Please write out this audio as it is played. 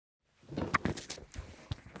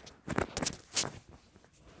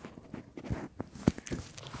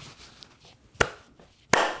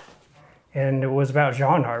and it was about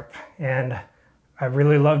Jean Arp. And I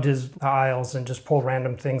really loved his aisles and just pulled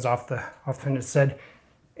random things off and it said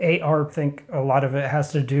Arp. I think a lot of it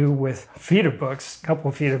has to do with feeder books, a couple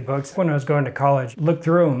of feeder books. When I was going to college, look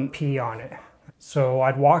through them, pee on it. So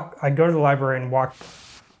I'd go to the library and walk.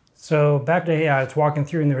 So back day, I was walking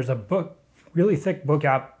through and there was a book, really thick book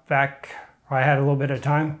out back. I had a little bit of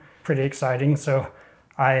time, pretty exciting. So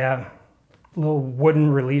little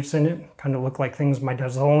wooden reliefs in it, kind of looked like things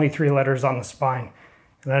there's only 3 letters on the spine.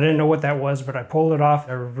 And I didn't know what that was, but I pulled it off.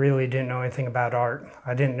 I really didn't know anything about art.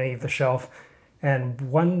 I didn't leave the shelf. And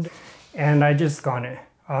I just got it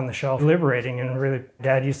on the shelf, liberating. And really,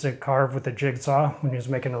 Dad used to carve with a jigsaw when he was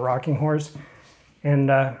making a rocking horse. And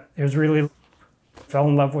it was really, fell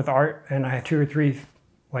in love with art. And I had 2 or 3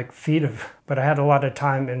 feet but I had a lot of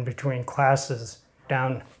time in between classes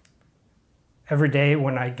down every day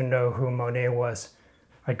when I didn't know who Monet was.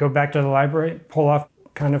 I'd go back to the library, pull off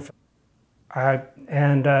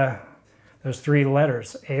those 3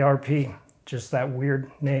 letters, ARP, just that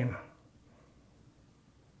weird name.